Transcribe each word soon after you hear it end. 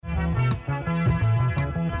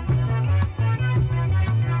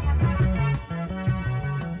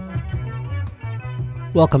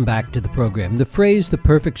Welcome back to the program. The phrase "the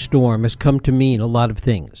perfect storm" has come to mean a lot of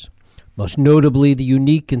things, most notably the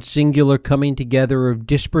unique and singular coming together of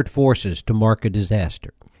disparate forces to mark a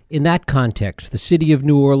disaster. In that context, the city of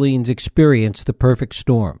New Orleans experienced the perfect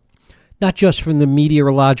storm, not just from the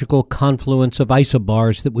meteorological confluence of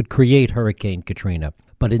isobars that would create Hurricane Katrina,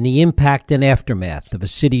 but in the impact and aftermath of a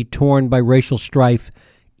city torn by racial strife,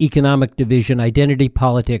 economic division, identity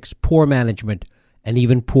politics, poor management, and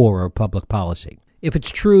even poorer public policy. If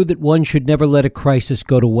it's true that one should never let a crisis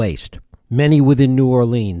go to waste, many within New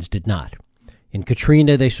Orleans did not. In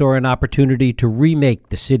Katrina, they saw an opportunity to remake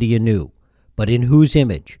the city anew, but in whose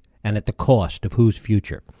image and at the cost of whose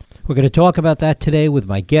future? We're going to talk about that today with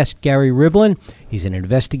my guest, Gary Rivlin. He's an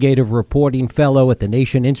investigative reporting fellow at the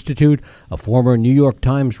Nation Institute, a former New York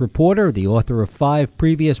Times reporter, the author of 5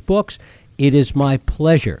 previous books. It is my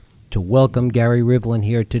pleasure to welcome Gary Rivlin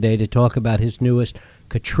here today to talk about his newest,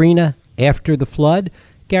 Katrina After the Flood.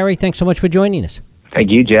 Gary, thanks so much for joining us. Thank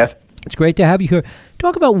you, Jeff. It's great to have you here.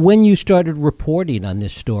 Talk about when you started reporting on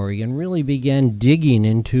this story and really began digging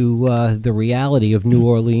into the reality of New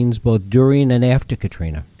Orleans, both during and after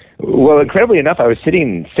Katrina. Well, incredibly enough, I was sitting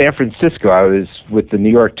in San Francisco. I was with the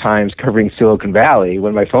New York Times covering Silicon Valley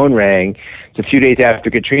when my phone rang. It's a few days after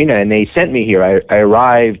Katrina, and they sent me here. I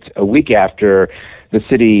arrived a week after the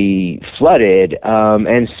city flooded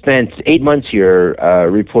and spent 8 months here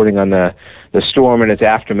reporting on the storm and its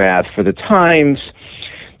aftermath for the Times.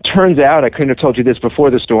 Turns out, I couldn't have told you this before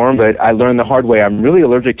the storm, but I learned the hard way. I'm really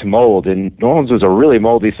allergic to mold, and New Orleans was a really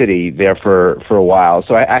moldy city there for a while.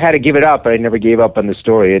 So I had to give it up, but I never gave up on the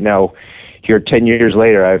story. And now, here 10 years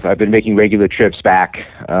later, I've been making regular trips back,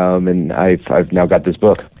 and I've now got this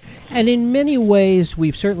book. And in many ways,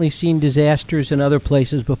 we've certainly seen disasters in other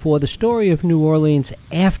places before. The story of New Orleans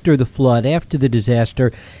after the flood, after the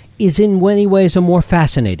disaster, is in many ways a more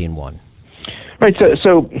fascinating one. Right,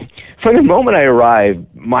 so from the moment I arrived,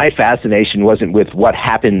 my fascination wasn't with what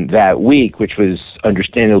happened that week, which was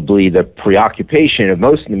understandably the preoccupation of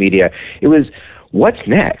most of the media. It was, what's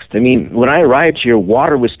next? I mean, when I arrived here,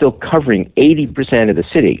 water was still covering 80% of the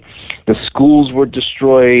city. The schools were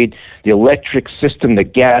destroyed, the electric system, the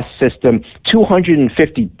gas system,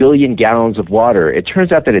 250 billion gallons of water. It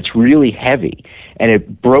turns out that it's really heavy, and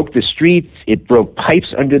it broke the streets. It broke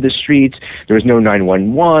pipes under the streets. There was no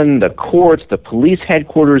 911, the courts, the police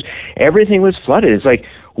headquarters. Everything was flooded. It's like,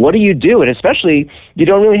 what do you do? And especially, you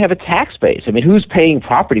don't really have a tax base. I mean, who's paying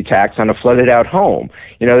property tax on a flooded out home?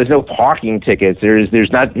 You know, there's no parking tickets. There's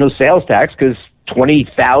no sales tax because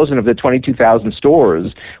 20,000 of the 22,000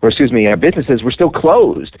 businesses were still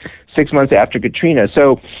closed 6 months after Katrina.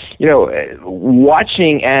 So, you know,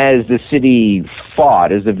 watching as the city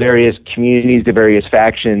fought, as the various communities, the various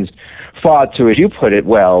factions fought to, as you put it,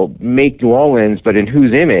 well, make New Orleans, but in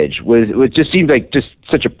whose image, it just seemed like just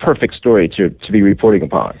such a perfect story to be reporting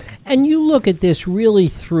upon. And you look at this really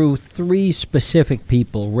through 3 specific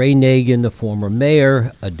people: Ray Nagin, the former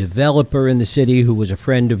mayor, a developer in the city who was a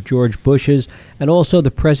friend of George Bush's, and also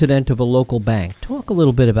the president of a local bank. Talk a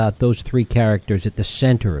little bit about those 3 characters at the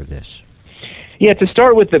center of this. Yeah, to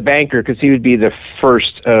start with the banker, because he would be the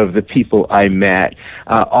first of the people I met.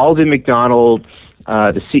 Alden McDonald,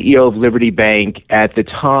 the CEO of Liberty Bank. At the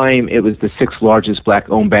time, it was the 6th largest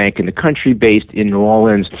black-owned bank in the country, based in New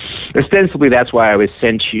Orleans. Ostensibly, that's why I was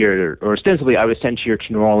sent here,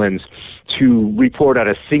 to New Orleans to report on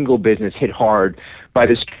a single business hit hard by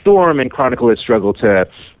the storm and chronicle its struggle to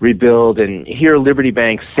rebuild. And here, Liberty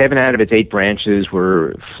Bank, 7 out of its 8 branches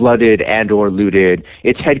were flooded and or looted.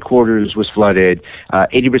 Its headquarters was flooded.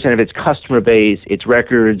 80% of its customer base, its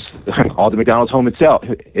records, Alden McDonald's home itself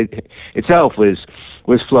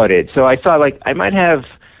was flooded. So I thought, like, I might have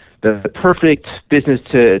the perfect business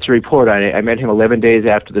to report on it. I met him 11 days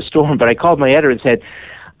after the storm, but I called my editor and said,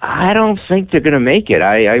 I don't think they're going to make it.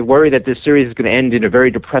 I worry that this series is going to end in a very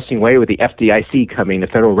depressing way with the FDIC coming, the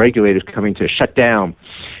federal regulators coming to shut down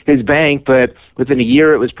his bank. But within a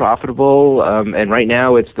year, it was profitable, and right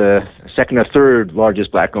now it's the 2nd or 3rd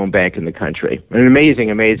largest black-owned bank in the country. An amazing,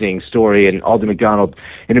 amazing story, and Alden McDonald,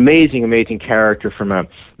 an amazing, amazing character from a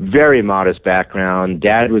very modest background.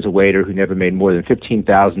 Dad was a waiter who never made more than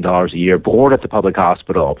 $15,000 a year, born at the public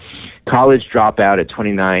hospital, college dropout at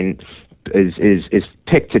 29, is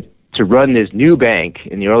picked to run this new bank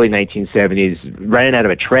in the early 1970s, ran out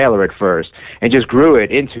of a trailer at first, and just grew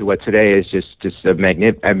it into what today is just a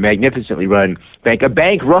magnificently run bank. A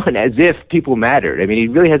bank run as if people mattered. I mean, he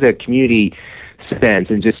really has a community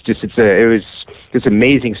sense, and it was this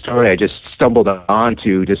amazing story I just stumbled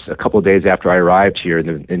onto just a couple of days after I arrived here in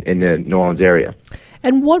the New Orleans area.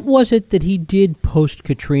 And what was it that he did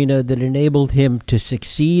post-Katrina that enabled him to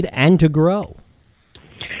succeed and to grow?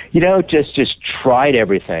 Just tried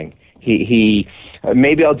everything. He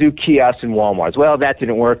maybe I'll do kiosks in Walmart. Well, that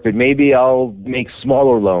didn't work, but maybe I'll make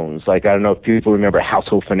smaller loans. Like, I don't know if people remember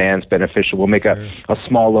Household Finance Beneficial. We'll make a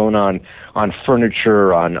small loan on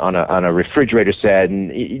furniture, on a refrigerator set,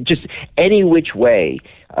 and just any which way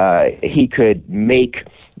he could make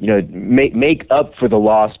up for the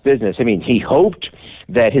lost business. I mean, he hoped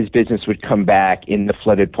that his business would come back in the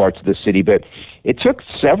flooded parts of the city, but it took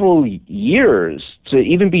several years to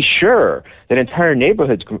even be sure that entire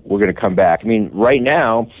neighborhoods were going to come back. I mean, right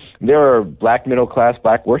now, there are black middle class,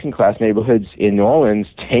 black working class neighborhoods in New Orleans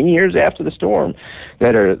 10 years after the storm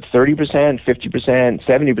that are 30%, 50%,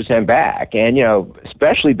 70% back. And,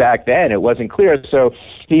 especially back then, it wasn't clear. So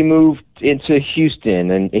he moved into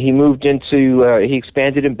Houston, and he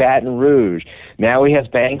expanded in Baton Rouge. Now he has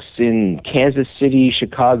banks in Kansas City,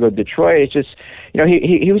 Chicago, Detroit. It's just,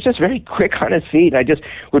 he was just very quick on his feet. And I just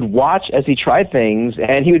would watch as he tried things,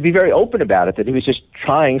 and he would be very open about it, that he was just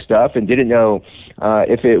trying stuff and didn't know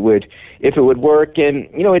if it would work. And,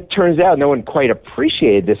 it turns out no one quite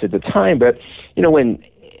appreciated this at the time, but, when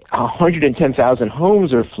 110,000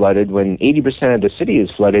 homes are flooded, when 80% of the city is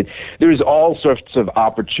flooded, there's all sorts of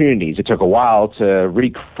opportunities. It took a while to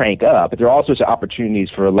re-crank up, but there are all sorts of opportunities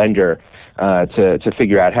for a lender to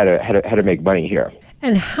figure out how to make money here.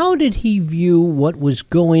 And how did he view what was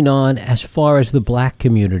going on as far as the black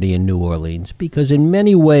community in New Orleans? Because in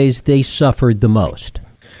many ways, they suffered the most.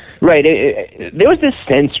 Right. There was this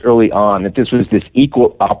sense early on that this was this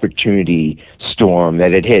equal opportunity storm,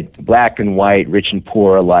 that it hit black and white, rich and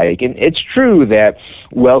poor alike. And it's true that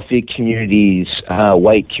wealthy communities,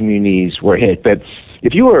 white communities were hit. But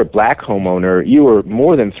if you were a black homeowner, you were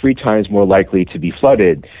more than 3 times more likely to be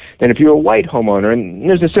flooded than if you were a white homeowner. And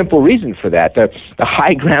there's a simple reason for that. The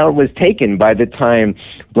high ground was taken by the time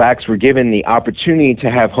blacks were given the opportunity to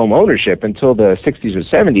have home ownership. Until the 60s or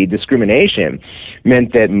 70s, discrimination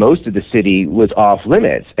meant that most of the city was off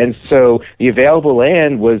limits. And so the available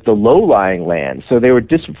land was the low-lying land. So they were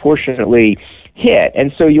disproportionately hit.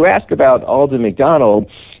 And so you ask about Alden McDonald,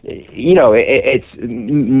 it's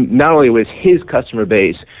not only was his customer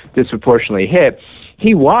base disproportionately hit,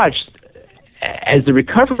 he watched as the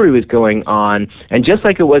recovery was going on, and just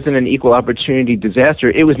like it wasn't an equal opportunity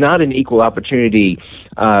disaster, it was not an equal opportunity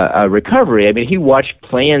recovery. I mean, he watched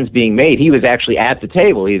plans being made. He was actually at the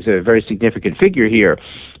table. He's a very significant figure here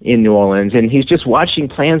in New Orleans, and he's just watching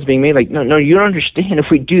plans being made. Like, no, you don't understand. If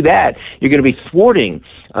we do that, you're going to be thwarting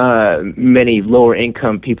many lower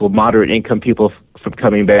income people, moderate income people from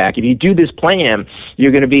coming back. If you do this plan,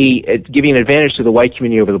 you're going to be giving an advantage to the white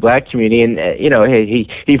community over the black community. And,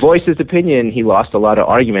 he voiced his opinion. He lost a lot of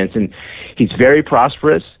arguments, and he's very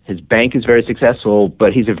prosperous. His bank is very successful,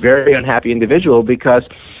 but he's a very unhappy individual because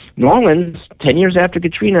New Orleans, 10 years after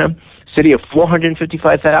Katrina, city of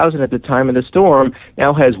 455,000 at the time of the storm,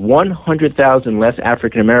 now has 100,000 less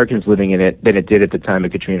African Americans living in it than it did at the time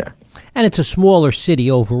of Katrina. And it's a smaller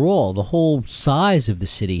city overall. The whole size of the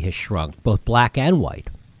city has shrunk, both black and white.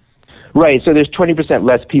 Right. So there's 20%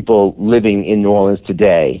 less people living in New Orleans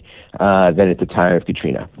today than at the time of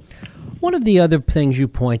Katrina. One of the other things you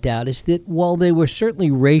point out is that while there were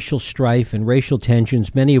certainly racial strife and racial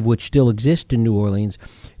tensions, many of which still exist in New Orleans,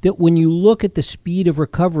 that when you look at the speed of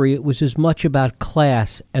recovery, it was as much about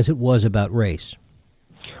class as it was about race.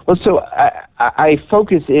 Well, so I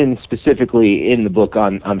focus in specifically in the book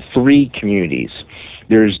on 3 communities.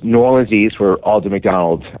 There's New Orleans East, where Alden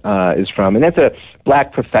McDonald is from, and that's a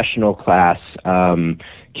black professional class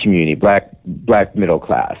community, black middle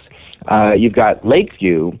class. You've got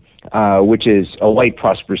Lakeview, which is a white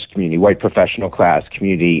prosperous community, white professional class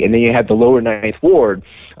community. And then you have the lower Ninth Ward,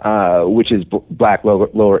 which is black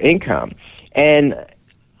lower income. And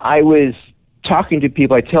I was talking to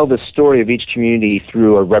people. I tell the story of each community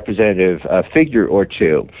through a representative figure or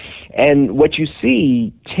two. And what you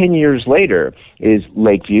see 10 years later is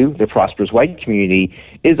Lakeview, the prosperous white community,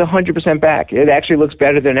 is 100% back. It actually looks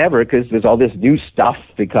better than ever because there's all this new stuff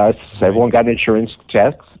because everyone got insurance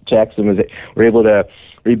checks and were able to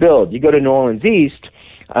rebuild. You go to New Orleans East,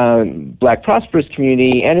 black prosperous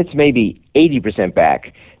community, and it's maybe 80%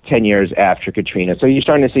 back 10 years after Katrina. So you're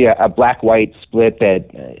starting to see a black-white split that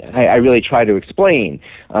I really try to explain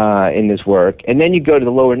in this work. And then you go to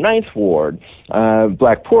the lower Ninth Ward,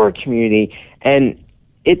 black poor community, and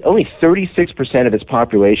only 36% of its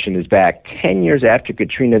population is back 10 years after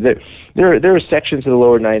Katrina. There are sections of the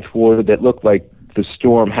lower Ninth Ward that look like the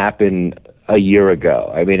storm happened a year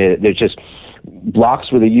ago. I mean, there's just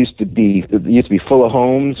blocks where they used to be full of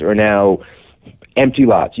homes are now empty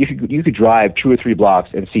lots. You could drive 2 or 3 blocks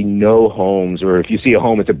and see no homes, or if you see a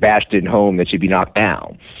home, it's a bashed-in home that should be knocked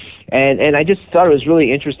down. And I just thought it was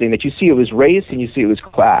really interesting that you see it was race and you see it was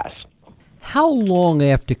class. How long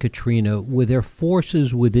after Katrina were there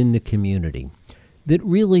forces within the community that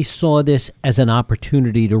really saw this as an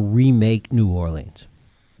opportunity to remake New Orleans?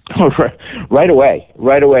 Right away.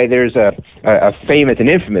 There's a famous and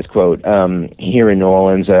infamous quote here in New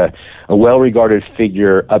Orleans. A well-regarded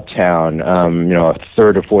figure uptown, a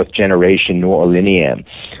third or fourth generation New Orleanian,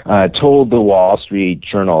 told the Wall Street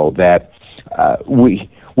Journal that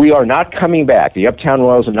we are not coming back. The uptown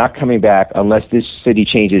Royals are not coming back unless this city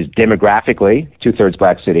changes demographically, 2/3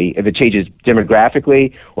 black city. If it changes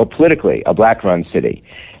demographically or politically, a black-run city.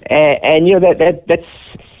 And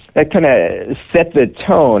that kind of set the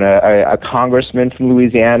tone. A congressman from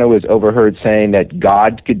Louisiana was overheard saying that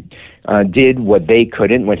God did what they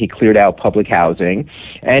couldn't when he cleared out public housing.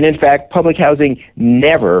 And in fact, public housing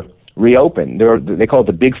never reopened. They call it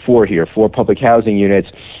the Big Four here, 4 public housing units.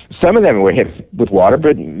 Some of them were hit with water,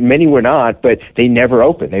 but many were not, but they never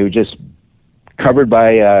opened. They were just covered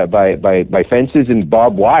by fences and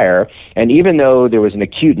barbed wire. And even though there was an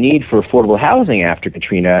acute need for affordable housing after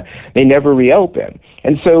Katrina, they never reopened.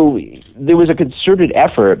 And so there was a concerted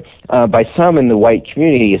effort by some in the white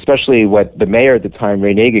community, especially what the mayor at the time,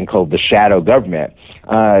 Ray Nagin, called the shadow government,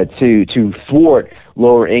 to thwart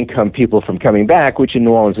lower income people from coming back, which in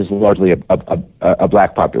New Orleans is largely a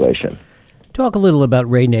black population. Talk a little about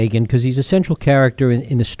Ray Nagin, because he's a central character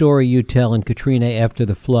in the story you tell in Katrina After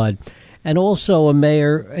the Flood, and also a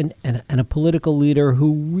mayor and a political leader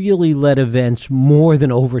who really let events more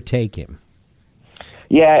than overtake him.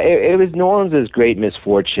 Yeah, it was New Orleans' great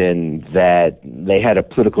misfortune that they had a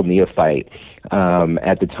political neophyte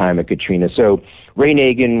at the time of Katrina. So Ray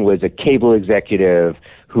Nagin was a cable executive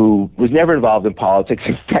who was never involved in politics.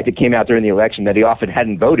 In fact, it came out during the election that he often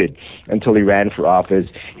hadn't voted until he ran for office.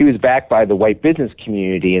 He was backed by the white business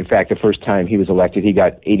community. In fact, the first time he was elected, he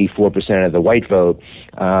got 84% of the white vote,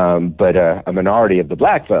 but a minority of the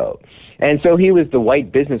black vote. And so he was the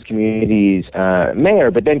white business community's mayor.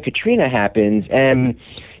 But then Katrina happens, and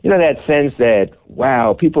that sense that,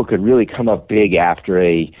 wow, people could really come up big after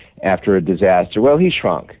a disaster. Well, he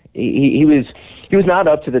shrunk. He was not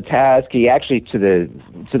up to the task. He actually, to the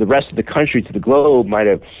rest of the country, to the globe, might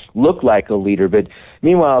have looked like a leader. But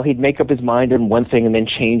meanwhile, he'd make up his mind on one thing and then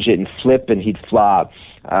change it and flip, and he'd flop.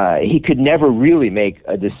 He could never really make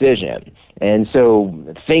a decision. And so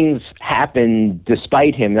things happened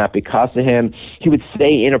despite him, not because of him. He would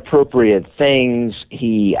say inappropriate things.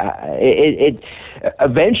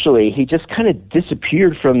 Eventually, he just kind of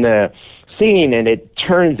disappeared from the scene, and it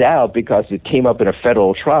turns out, because it came up in a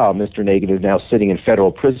federal trial, Mr. Nagin is now sitting in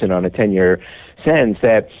federal prison on a 10-year sentence,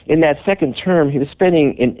 that in that second term, he was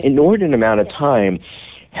spending an inordinate amount of time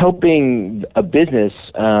helping a business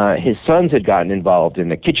his sons had gotten involved in,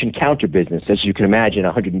 the kitchen counter business. As you can imagine,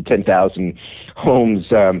 110,000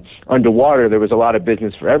 homes underwater, there was a lot of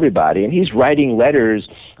business for everybody. And he's writing letters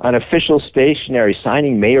on official stationery,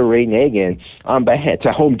 signing Mayor Ray Nagin on behalf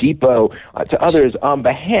to Home Depot, to others on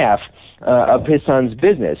behalf of his son's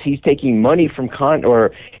business. He's taking money from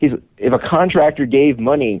if a contractor gave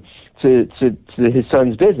money to his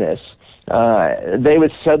son's business, they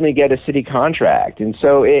would suddenly get a city contract. And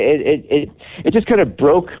so it just kind of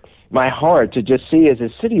broke my heart to just see, as the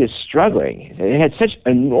city is struggling. It had such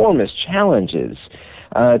enormous challenges,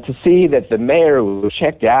 to see that the mayor was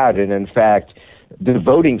checked out and, in fact,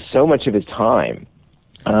 devoting so much of his time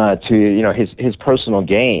to his personal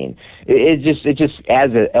gain. It just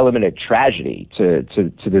adds an element of tragedy to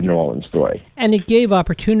the New Orleans story. And it gave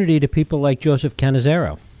opportunity to people like Joseph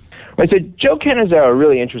Cannizzaro. Right, so Joe Cannizzaro, a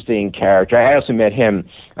really interesting character. I also met him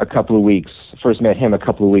first met him a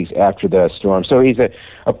couple of weeks after the storm. So he's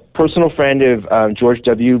a personal friend of George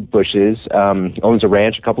W. Bush's, owns a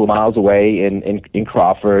ranch a couple of miles away in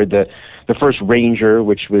Crawford. The first ranger,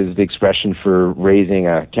 which was the expression for raising,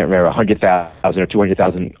 I can't remember, 100,000 or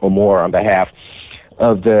 200,000 or more on behalf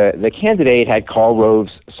of the candidate, had Karl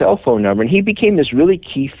Rove's cell phone number, and he became this really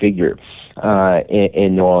key figure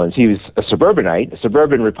in New Orleans. He was a suburbanite, a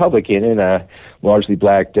suburban Republican in a largely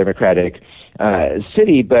black Democratic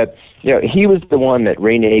city, but he was the one that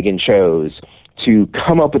Ray Nagin chose to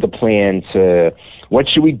come up with a plan to what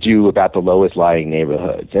should we do about the lowest lying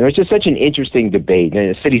neighborhoods. And it was just such an interesting debate,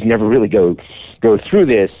 and the cities never really go through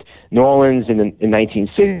this. New Orleans in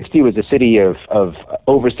 1960 was a city of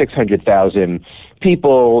over 600,000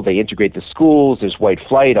 people. They integrate the schools. There's white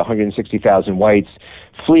flight. 160,000 whites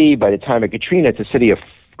flee. By the time of Katrina, it's a city of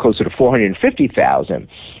closer to 450,000.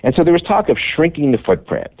 And so there was talk of shrinking the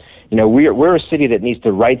footprint. We're a city that needs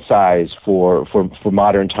to right size for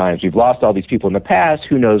modern times. We've lost all these people in the past.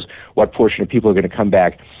 Who knows what portion of people are going to come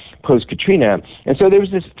back post-Katrina. And so there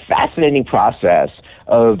was this fascinating process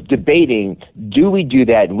of debating, do we do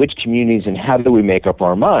that in which communities and how do we make up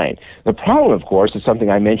our mind? The problem, of course, is something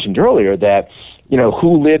I mentioned earlier, that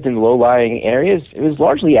who lived in low-lying areas? It was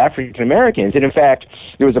largely African Americans. And in fact,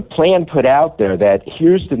 there was a plan put out there that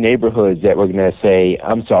here's the neighborhoods that we're going to say,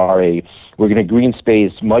 I'm sorry, we're going to green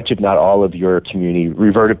space much, if not all, of your community,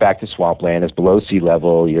 revert it back to swampland. It's below sea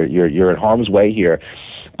level. You're in harm's way here.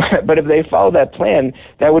 But if they followed that plan,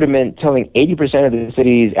 that would have meant telling 80% of the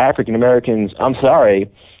city's African Americans, I'm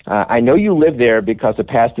sorry, I know you live there because of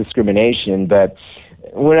past discrimination, but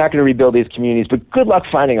we're not going to rebuild these communities, but good luck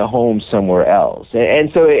finding a home somewhere else. And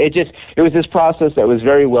so it was this process that was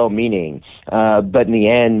very well-meaning, but in the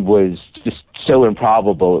end was just so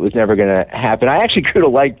improbable it was never going to happen. I actually grew to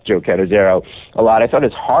like Joe Catanzaro a lot. I thought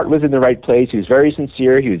his heart was in the right place. He was very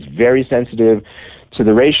sincere. He was very sensitive to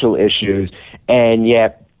the racial issues, and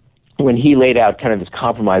yet when he laid out kind of this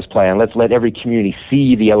compromise plan, let's let every community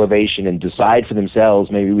see the elevation and decide for themselves,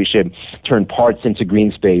 maybe we should turn parts into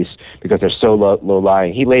green space because they're so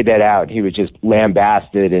low-lying. He laid that out. He was just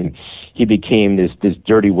lambasted, and he became this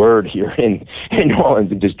dirty word here in New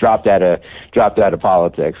Orleans and just dropped out of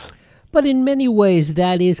politics. But in many ways,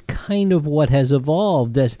 that is kind of what has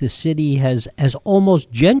evolved as the city has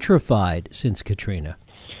almost gentrified since Katrina.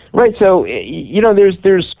 Right. So,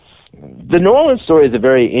 there's the New Orleans story is a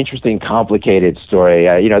very interesting, complicated story.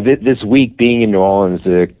 This week being in New Orleans,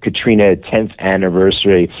 the Katrina 10th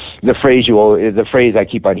anniversary, the phrase I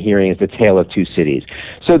keep on hearing is the tale of two cities.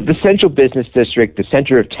 So the central business district, the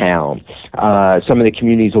center of town, some of the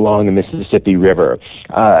communities along the Mississippi River,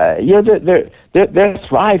 they're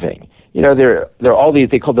thriving. There are all these,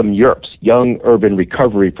 they call them YURPs, Young Urban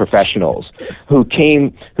Recovery Professionals, who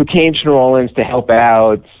came to New Orleans to help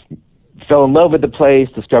out, fell in love with the place,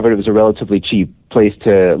 discovered it was a relatively cheap place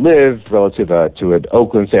to live relative to an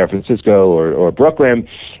Oakland, San Francisco, or Brooklyn.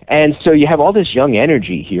 And so you have all this young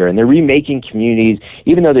energy here, and they're remaking communities.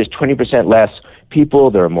 Even though there's 20% less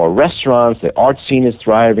people, there are more restaurants, the art scene is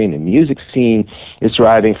thriving, the music scene is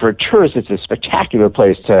thriving. For tourists, it's a spectacular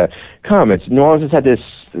place to come. New Orleans has had this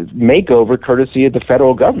makeover courtesy of the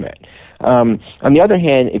federal government. On the other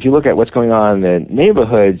hand, if you look at what's going on in the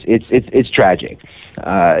neighborhoods, it's tragic.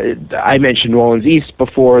 I mentioned New Orleans East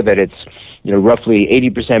before, that it's roughly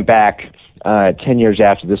 80% back 10 years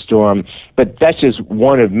after the storm, but that's just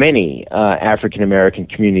one of many African American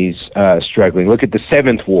communities struggling. Look at the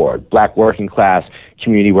 7th Ward, black working class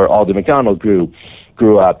community where Alder McDonald grew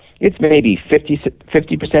up. It's maybe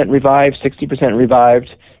 50% revived, 60%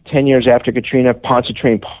 revived. 10 years after Katrina,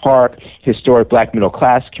 Pontchartrain Park, historic black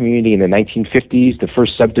middle-class community in the 1950s, the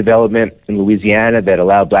first subdevelopment in Louisiana that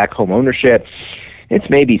allowed black home ownership. It's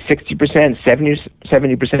maybe 60%,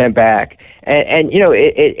 70% back. And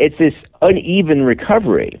it's this uneven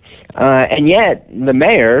recovery. And yet, the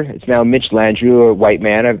mayor, it's now Mitch Landrieu, a white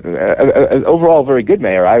man, overall very good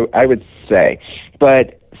mayor, I would say,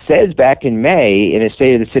 but says back in May in a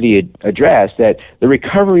State of the City address that the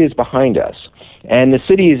recovery is behind us. And the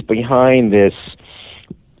city is behind this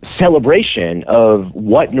celebration of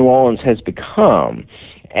what New Orleans has become.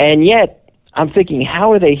 And yet, I'm thinking,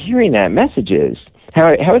 how are they hearing that messages?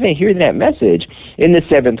 How are they hearing that message in the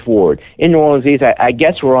 7th Ward? In New Orleans East, I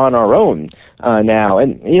guess we're on our own now.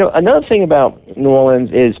 And, another thing about New Orleans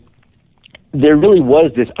is there really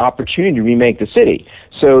was this opportunity to remake the city.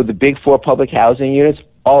 So the big 4 public housing units,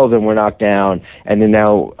 all of them were knocked down, and then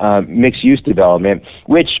now mixed-use development,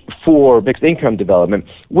 mixed income development,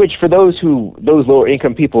 which for those lower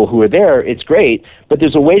income people who are there, it's great, but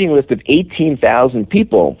there's a waiting list of 18,000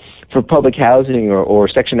 people for public housing or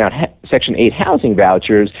Section 8 housing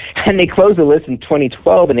vouchers, and they closed the list in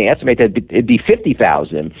 2012, and they estimate that it'd be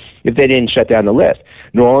 50,000 if they didn't shut down the list.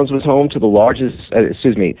 New Orleans was home to New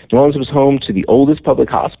Orleans was home to the oldest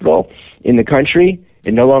public hospital in the country.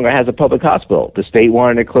 It no longer has a public hospital. The state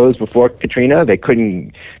wanted to close before Katrina. They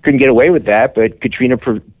couldn't get away with that, but Katrina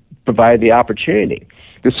provided the opportunity.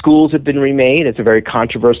 The schools have been remade. It's a very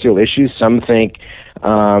controversial issue. Some think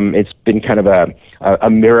it's been kind of a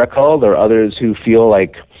miracle. There are others who feel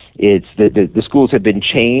like it's the schools have been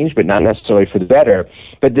changed, but not necessarily for the better.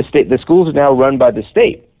 But the schools are now run by the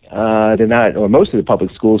state. They're not, or most of the public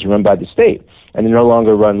schools are run by the state, and they're no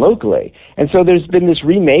longer run locally. And so there's been this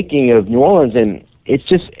remaking of New Orleans, and it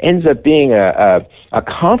just ends up being a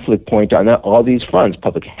conflict point on all these fronts: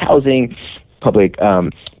 public housing, public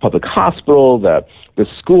hospital, the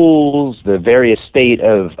schools, the various state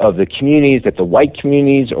of the communities, that the white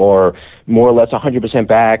communities are more or less 100%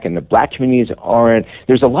 back and the black communities aren't.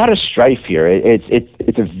 There's a lot of strife here.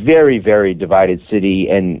 It's a very, very divided city,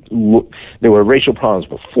 and there were racial problems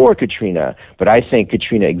before Katrina, but I think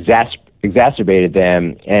Katrina exacerbated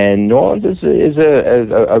them, and New Orleans is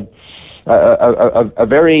a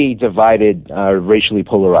very divided, racially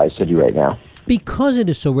polarized city right now. Because it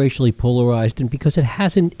is so racially polarized, and because it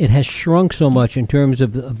has shrunk so much in terms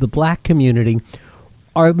of the black community,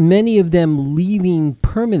 are many of them leaving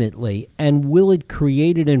permanently? And will it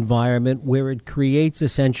create an environment where it creates,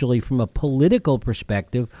 essentially, from a political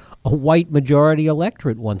perspective, a white majority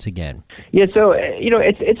electorate once again? Yeah, so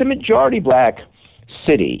it's a majority black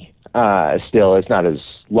city. Still, it's not as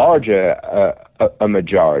large a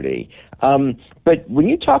majority. But when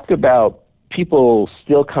you talk about people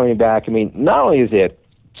still coming back, I mean, not only is it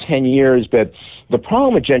 10 years, but the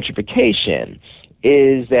problem with gentrification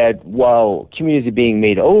is that while communities are being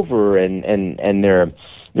made over and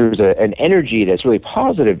there's an energy that's really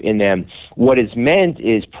positive in them, what is meant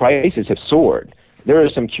is prices have soared. There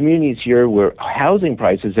are some communities here where housing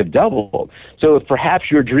prices have doubled. So if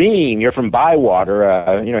perhaps your dream, you're from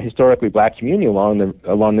Bywater, historically black community along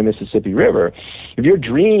the Mississippi River. If your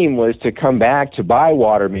dream was to come back to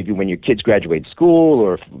Bywater, maybe when your kids graduate school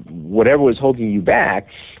or whatever was holding you back,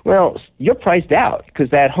 well, you're priced out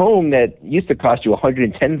because that home that used to cost you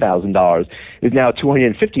 $110,000 is now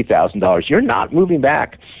 $250,000. You're not moving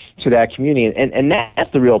back to that community, and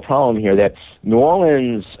that's the real problem here. That New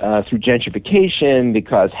Orleans, through gentrification,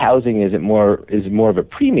 because housing is more of a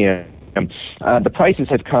premium, the prices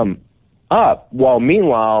have come up. While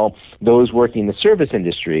meanwhile, those working in the service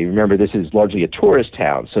industry, remember this is largely a tourist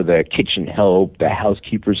town, so the kitchen help, the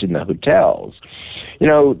housekeepers in the hotels,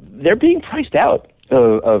 they're being priced out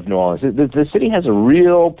of New Orleans. The city has a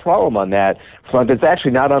real problem on that front. That's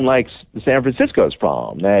actually not unlike San Francisco's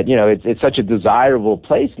problem. That it's such a desirable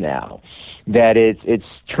place now that it's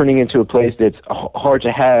turning into a place that's hard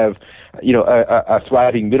to have a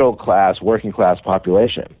thriving middle class, working class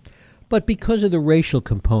population. But because of the racial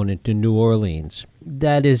component to New Orleans,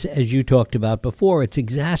 that is, as you talked about before, it's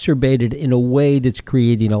exacerbated in a way that's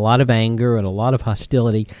creating a lot of anger and a lot of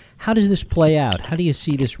hostility. How does this play out? How do you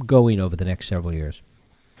see this going over the next several years?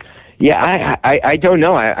 Yeah, I don't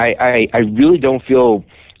know. I really don't feel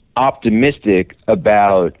optimistic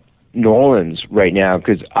about New Orleans right now,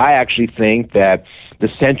 because I actually think that the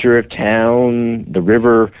center of town, the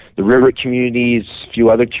river communities, a few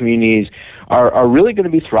other communities are really going to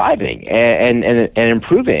be thriving and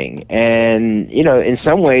improving. And, in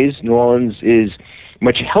some ways, New Orleans is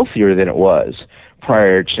much healthier than it was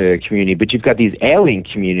prior to community. But you've got these ailing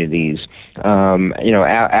communities,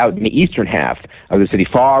 out in the eastern half of the city,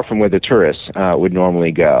 far from where the tourists would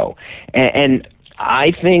normally go. And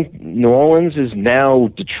I think New Orleans is now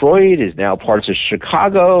Detroit, is now parts of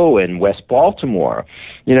Chicago and West Baltimore,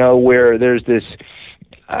 where there's this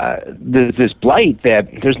blight that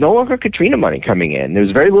there's no longer Katrina money coming in.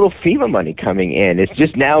 There's very little FEMA money coming in. It's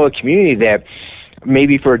just now a community that,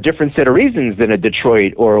 maybe for a different set of reasons than a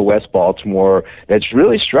Detroit or a West Baltimore, that's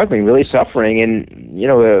really struggling, really suffering. And,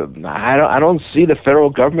 I don't see the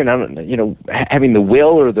federal government, having the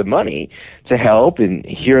will or the money to help. And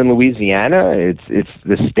here in Louisiana, it's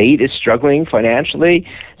the state is struggling financially.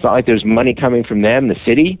 It's not like there's money coming from them. The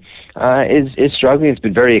city is struggling. It's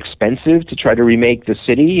been very expensive to try to remake the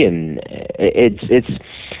city, and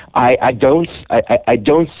I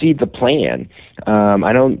don't see the plan.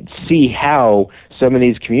 I don't see how some of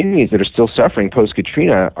these communities that are still suffering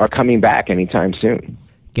post-Katrina are coming back anytime soon.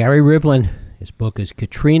 Gary Rivlin, his book is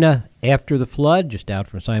Katrina After the Flood, just out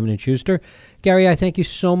from Simon & Schuster. Gary, I thank you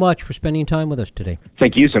so much for spending time with us today.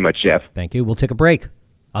 Thank you so much, Jeff. Thank you. We'll take a break.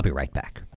 I'll be right back.